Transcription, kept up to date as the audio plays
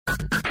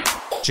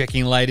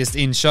Checking latest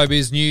in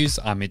showbiz news,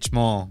 I'm Mitch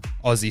Moore.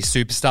 Aussie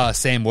superstar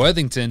Sam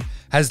Worthington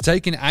has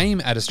taken aim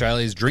at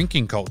Australia's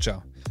drinking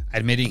culture,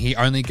 admitting he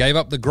only gave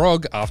up the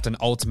grog after an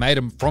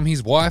ultimatum from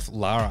his wife,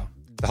 Lara.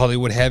 The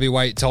Hollywood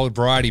heavyweight told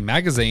Variety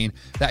magazine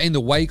that in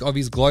the wake of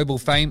his global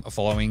fame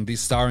following the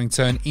starring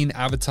turn in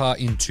Avatar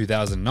in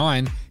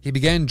 2009, he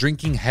began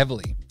drinking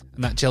heavily.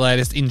 And that's your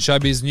latest in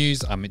showbiz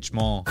news, I'm Mitch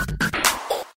Moore.